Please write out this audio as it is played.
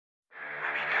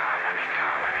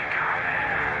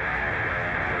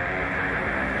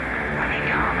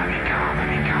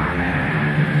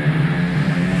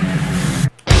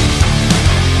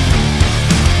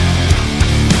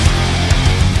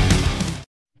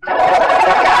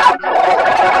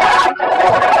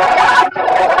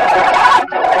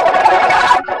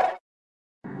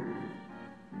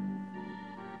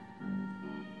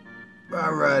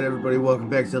Alright everybody, welcome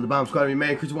back to the Bomb Squad.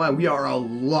 Man, because why? We are a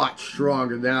lot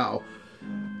stronger now.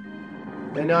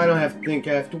 And now I don't have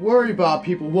to worry about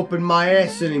people whooping my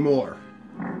ass anymore.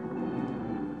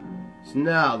 So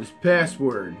now, this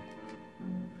password.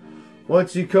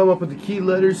 Once you come up with the key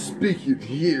letters, speak it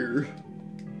here.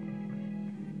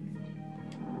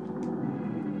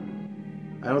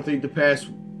 I don't think the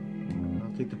password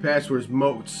is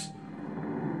moats.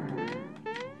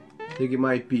 I think it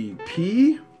might be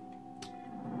P.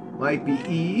 Might be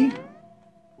E.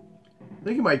 I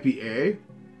think it might be A.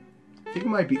 I think it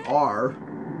might be R.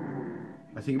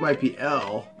 I think it might be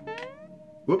L.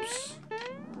 Whoops.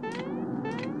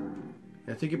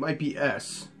 I think it might be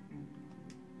S.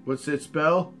 What's it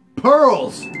spell?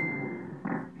 Pearls!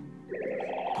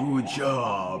 Good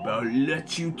job. I'll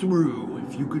let you through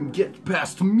if you can get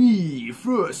past me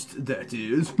first, that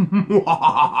is.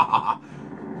 Well,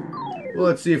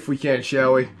 let's see if we can,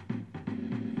 shall we?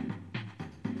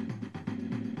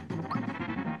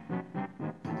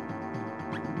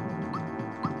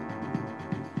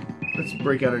 Let's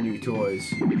break out our new toys.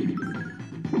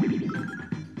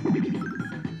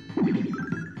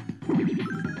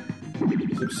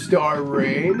 Some star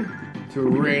rain to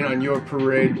rain on your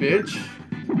parade, bitch.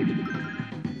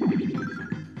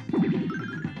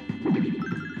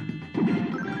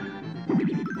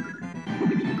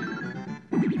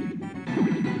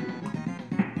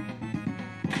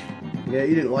 Yeah,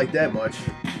 you didn't like that much.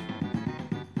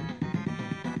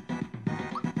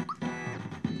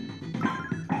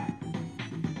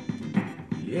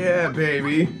 Yeah,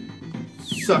 baby.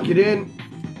 Suck it in.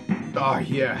 Oh,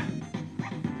 yeah.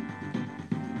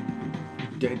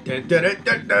 Da, da, da, da,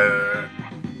 da, da.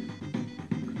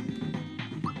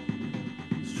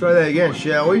 Let's try that again,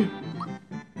 shall we?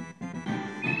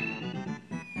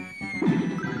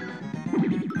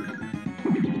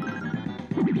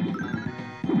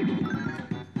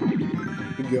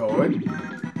 Keep going.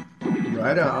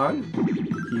 Right on.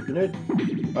 Keeping it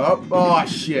up. Oh,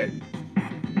 shit.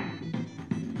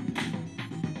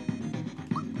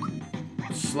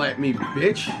 Slap me,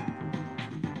 bitch.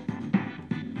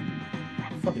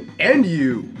 Fucking end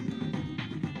you.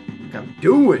 What I'm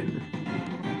doing.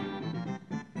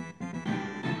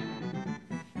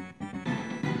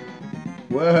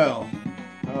 Well,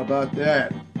 how about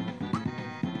that?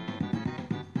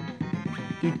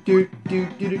 Do do do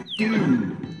do do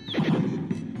do.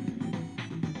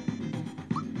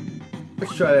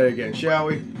 Let's try that again, shall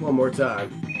we? One more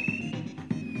time.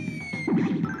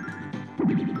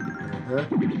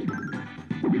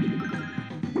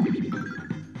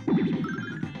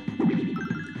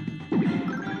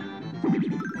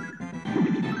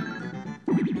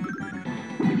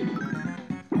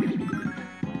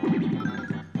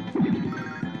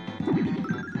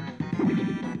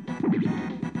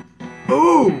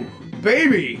 Ooh,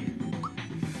 baby!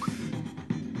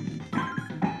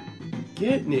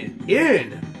 Getting it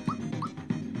in!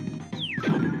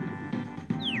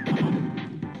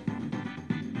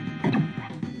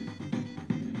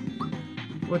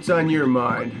 What's on your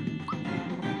mind?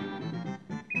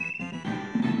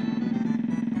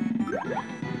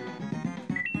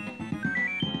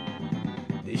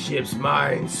 This ship's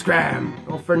mine. Scram!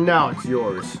 Well, for now, it's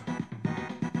yours.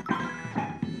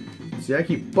 See, I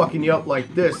keep fucking you up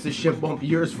like this. This ship won't be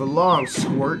yours for long,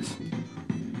 squirt.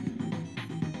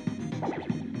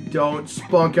 Don't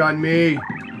spunk on me.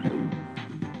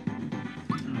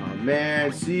 Oh,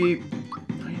 man. See? You're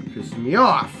pissing me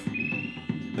off.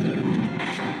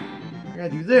 I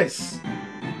gotta do this.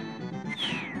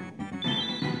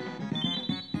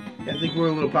 I think we're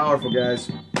a little powerful,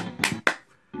 guys.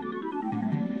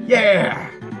 Yeah!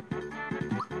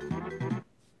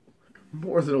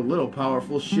 More than a little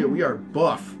powerful. Shit, we are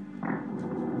buff.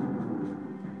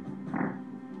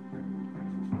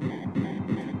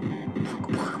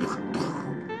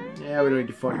 Yeah, we don't need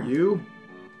to fight you.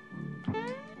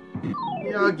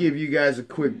 Yeah, I'll give you guys a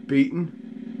quick beating.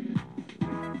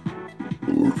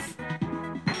 Oof.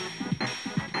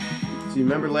 See,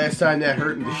 remember last time that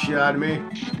hurt the shit out of me?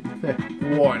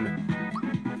 One.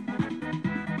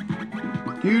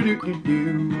 Do do do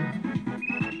do.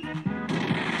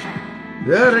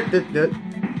 Da, da, da, da.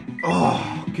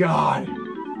 Oh God,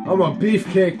 I'm a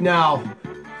beefcake now.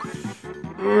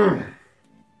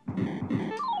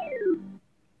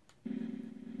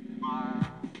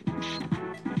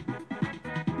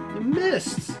 You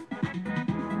missed.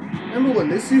 Remember when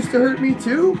this used to hurt me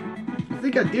too? I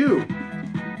think I do.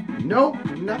 Nope,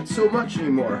 not so much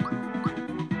anymore.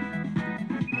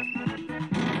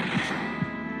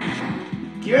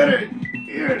 Get it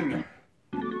in!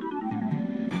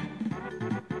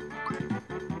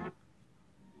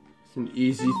 It's an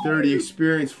easy 30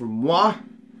 experience for moi.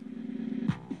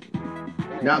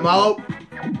 Not Malo.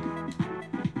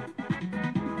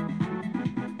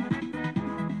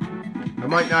 I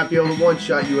might not be able to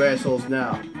one-shot you assholes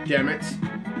now. Damn it.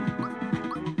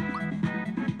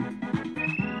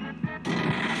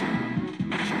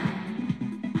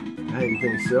 I didn't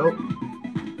think so.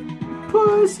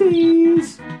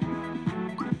 Pussies!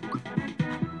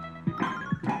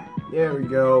 There we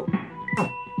go.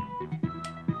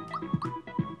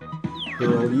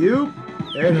 Heal you,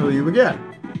 and heal you again.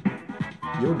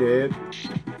 You're dead.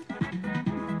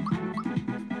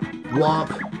 Womp.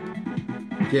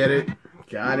 Get it.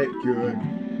 Got it. Good.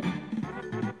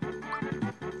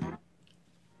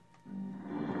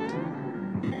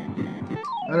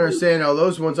 I don't understand how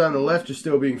those ones on the left are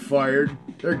still being fired.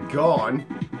 They're gone.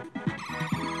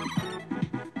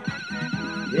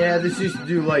 Yeah, this used to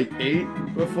do like 8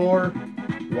 before.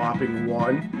 Whopping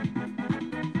 1.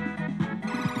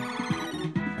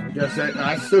 I guess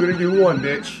I'm still gonna do 1,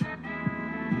 bitch.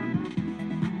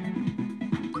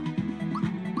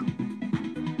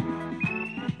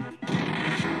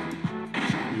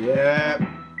 Yeah,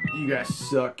 you guys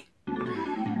suck.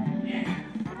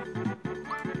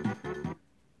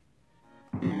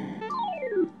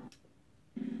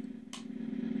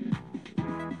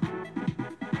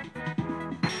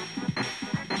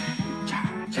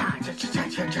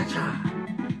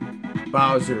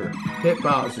 Bowser. Hit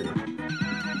Bowser.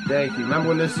 Thank you. Remember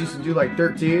when this used to do like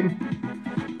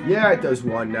 13? Yeah, it does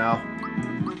 1 now.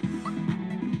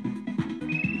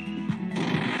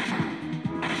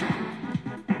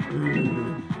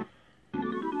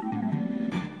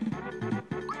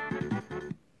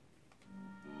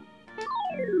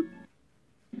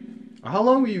 How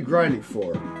long were you grinding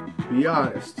for? Be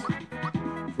honest.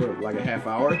 For like a half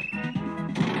hour?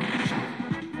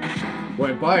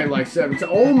 Went by in like 7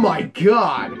 seconds. Oh my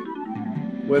god!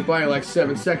 Went by in like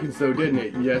 7 seconds though, didn't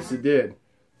it? Yes, it did.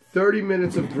 30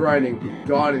 minutes of grinding,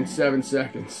 gone in 7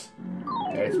 seconds.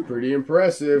 That's pretty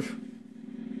impressive.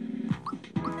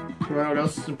 You know what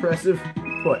else is impressive?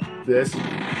 What? This.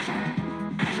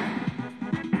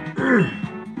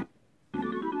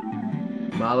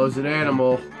 Malo's an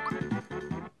animal.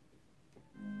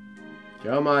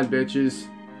 Come on, bitches.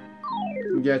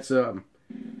 Get some.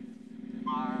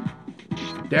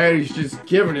 Daddy's just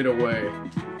giving it away.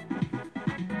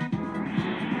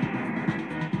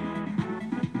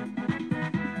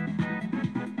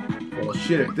 Well,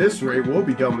 shit, at this rate, we'll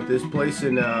be done with this place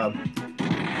in, what,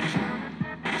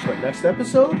 next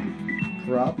episode?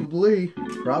 Probably.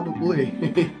 Probably.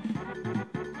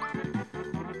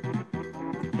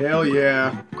 Hell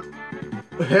yeah.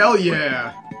 Hell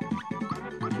yeah.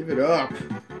 Give it up.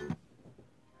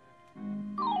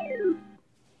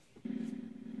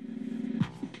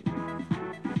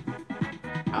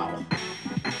 Ow.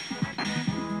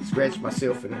 Scratched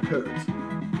myself and it hurts.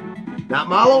 Not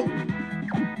Malo?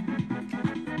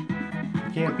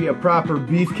 Can't be a proper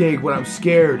beefcake when I'm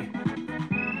scared.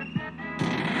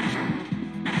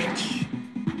 Bitch.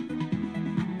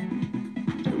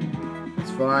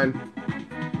 That's fine.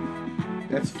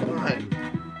 That's fine.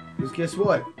 Because guess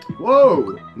what?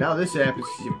 Whoa! Now this happens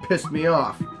because you pissed me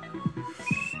off.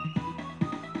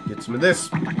 Get some of this.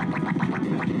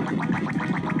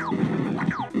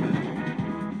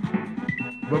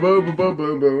 Boom, boom, boom, boom,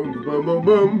 boom, boom, boom,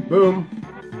 boom, boom.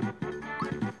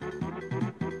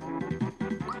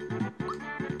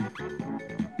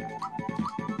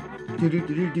 Do do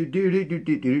do do do do do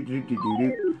do do do do do.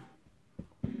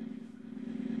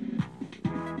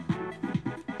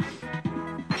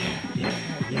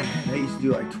 I used to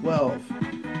do like 12.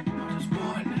 Now just 1.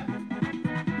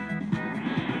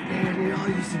 And they all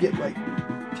used to get like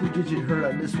 2-digit hurt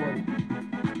on this one.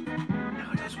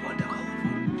 Now just 1 to all of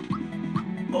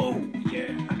them. Oh,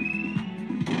 yeah.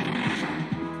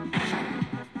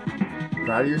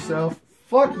 Proud of yourself?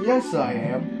 Fuck yes, I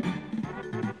am.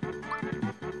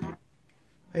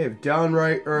 I have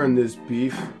downright earned this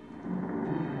beef.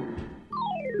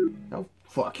 Now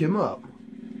fuck him up.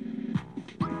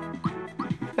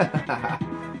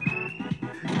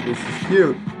 This is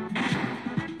cute.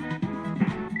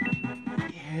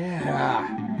 Yeah.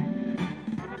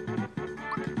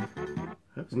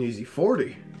 That was an easy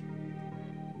 40.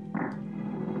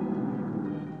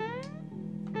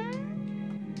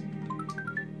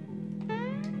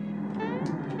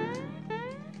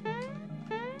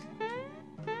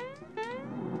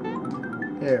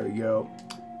 There we go.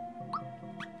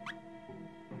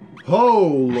 Oh,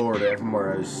 Lord have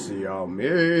mercy on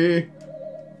me.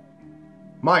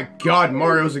 My God,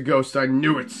 Mario's a ghost. I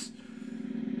knew it.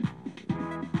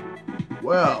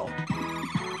 Well,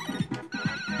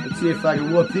 let's see if I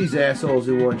can whoop these assholes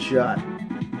in one shot.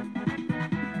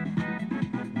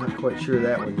 Not quite sure of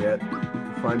that one yet.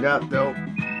 We'll find out, though.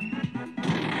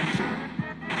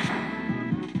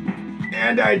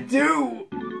 And I do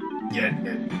get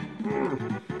it.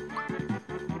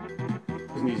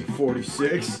 It's an easy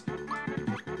 46.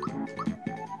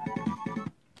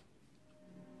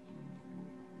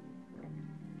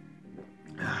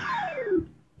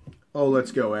 Oh,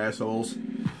 let's go, assholes.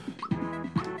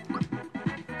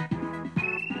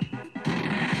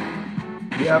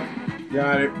 Yep,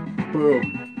 got it.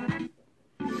 Boom.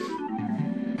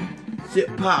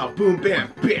 Zip, pow, boom, bam,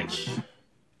 bitch.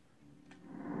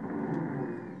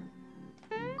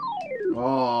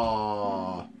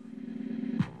 Oh,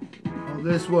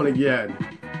 this one again.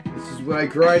 This is what I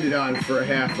grinded on for a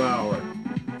half hour.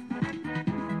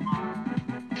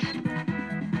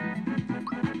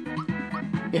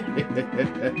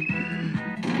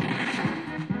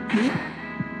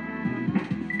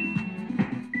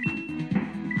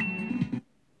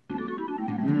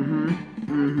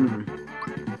 Mm-hmm.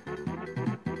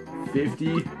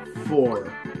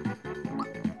 54.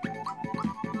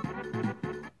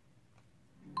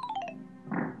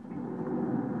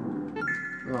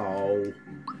 Oh.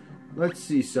 Let's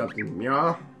see something,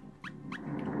 yeah?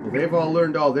 Well, they've all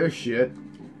learned all their shit.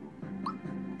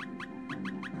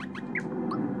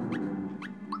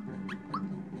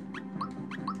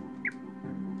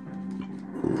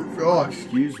 Oh,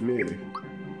 excuse me.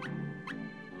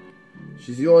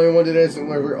 She's the only one that hasn't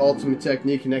learned her ultimate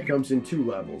technique, and that comes in 2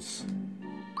 levels.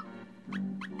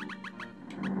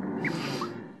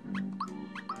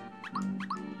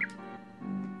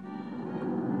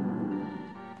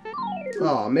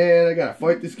 Oh man, I gotta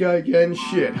fight this guy again?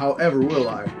 Shit, however will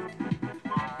I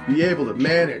be able to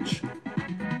manage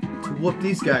to whoop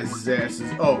these guys'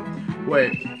 asses? Oh,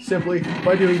 wait, simply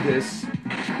by doing this.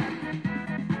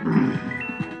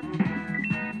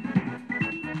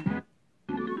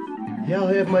 Yeah, I'll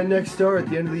have my next star at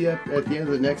the end of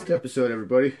the next episode,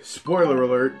 everybody. Spoiler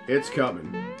alert, it's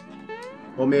coming.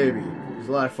 Well, maybe. There's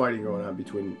a lot of fighting going on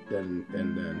between then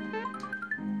and then.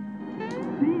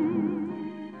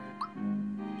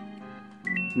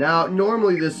 Now,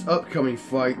 normally this upcoming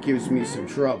fight gives me some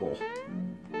trouble.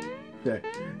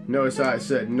 Notice how I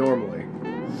said normally.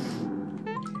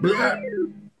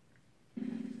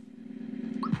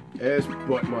 As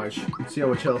butt much. Let's see how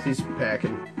much health he's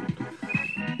packing.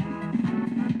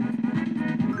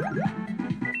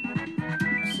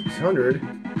 600?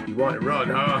 You want to run,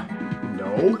 huh?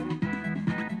 No.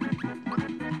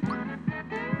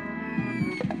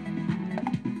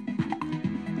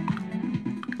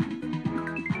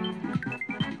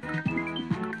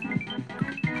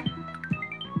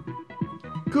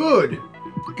 Good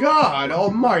God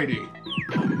Almighty!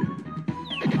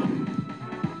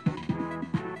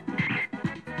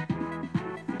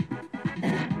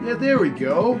 Yeah, there we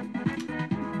go.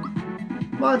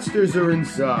 Monsters are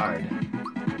inside.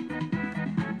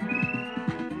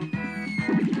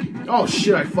 Oh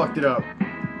shit, I fucked it up.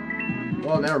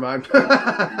 Well, never mind.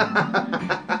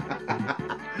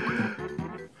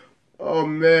 Oh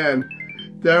man,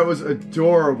 that was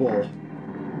adorable.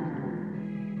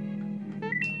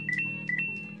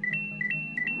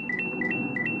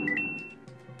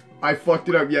 I fucked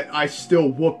it up, yet I still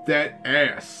whooped that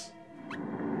ass.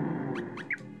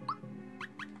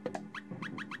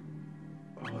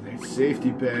 Oh, that safety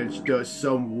badge does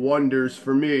some wonders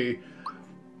for me.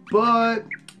 But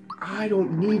I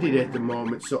don't need it at the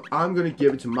moment, so I'm going to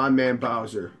give it to my man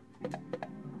Bowser.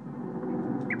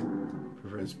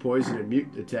 Prevents poison and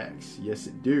mutant attacks. Yes,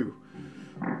 it do.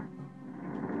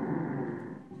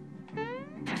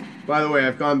 By the way,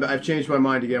 I've changed my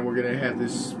mind again. We're going to have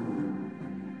this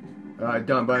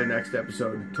done by the next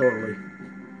episode. Totally.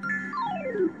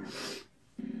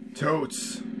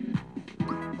 Totes.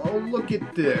 Oh, look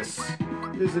at this.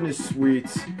 Isn't it sweet?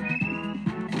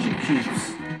 Cheep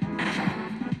cheeps.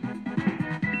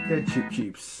 Dead cheep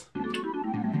cheeps.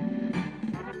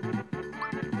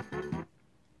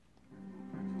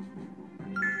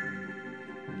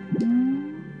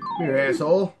 Come here,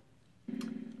 asshole.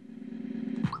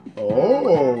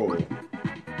 Oh.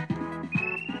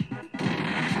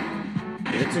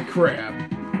 It's a crab.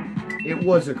 It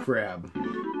was a crab.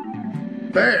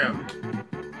 Bam!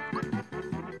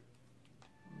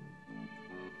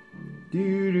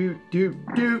 Doot doot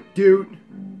doot doot.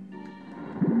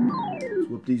 Let's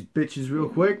whoop these bitches real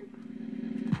quick.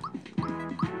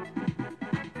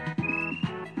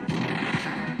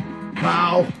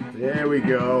 Pow! There we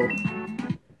go.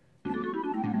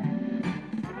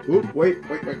 Oop, wait.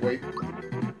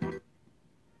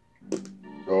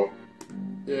 Oh.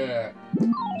 Yeah.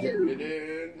 Getting it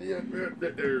in.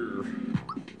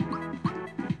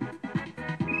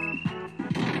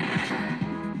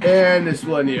 And this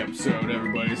will end the episode,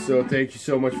 everybody. So thank you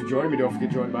so much for joining me. Don't forget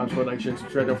to join the bomb squad, like, share, and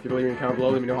subscribe. Don't forget to leave me a comment below.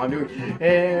 Let me know how I'm doing.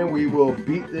 And we will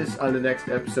beat this on the next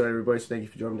episode, everybody. So thank you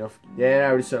for joining me. Yeah, I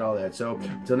already said all that. So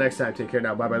until next time, take care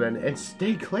now. Bye-bye then. And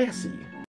stay classy.